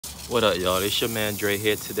What up, y'all? It's your man Dre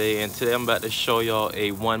here today, and today I'm about to show y'all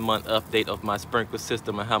a 1-month update of my sprinkler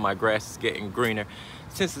system and how my grass is getting greener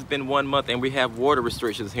since it's been 1 month and we have water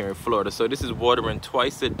restrictions here in Florida. So this is watering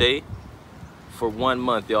twice a day for 1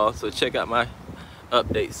 month, y'all. So check out my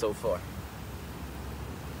update so far.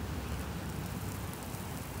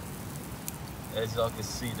 As y'all can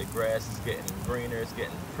see, the grass is getting greener, it's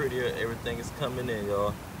getting prettier, everything is coming in,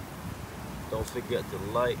 y'all. Don't forget to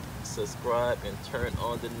like, subscribe, and turn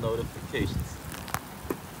on the notifications.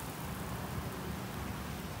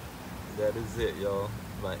 That is it, y'all.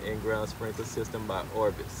 My in-ground sprinkler system by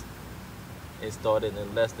Orbit. Installed it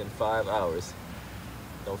in less than 5 hours.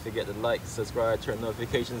 Don't forget to like, subscribe, turn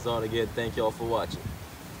notifications on. Again, thank y'all for watching.